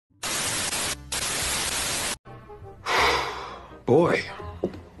Boy,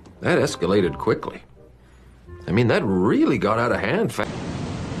 that escalated quickly. I mean, that really got out of hand fast.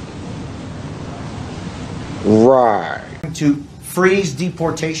 Right. To freeze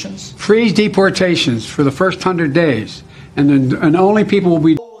deportations? Freeze deportations for the first 100 days. And only people will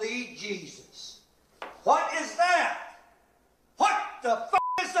be... Holy Jesus. What is that? What the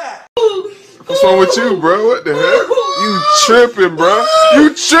f*** is that? What's wrong with you, bro? What the heck? You tripping, bro.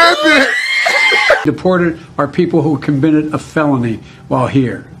 You tripping. Deported are people who committed a felony while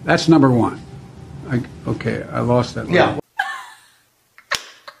here. That's number one. Okay, I lost that. Yeah.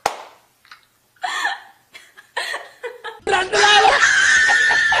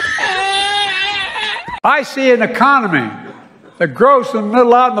 I see an economy that grows from the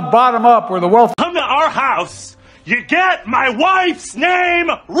middle out and the bottom up, where the wealthy come to our house, you get my wife's name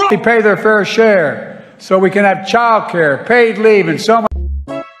right. pay their fair share, so we can have child care, paid leave, and so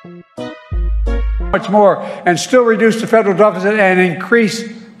much more, and still reduce the federal deficit and increase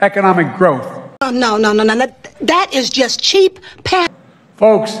economic growth. No. That is just cheap.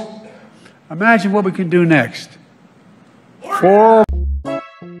 Folks, imagine what we can do next. 4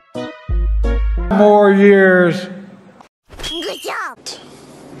 more years. Good job.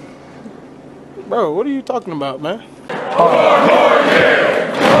 Bro, what are you talking about, man?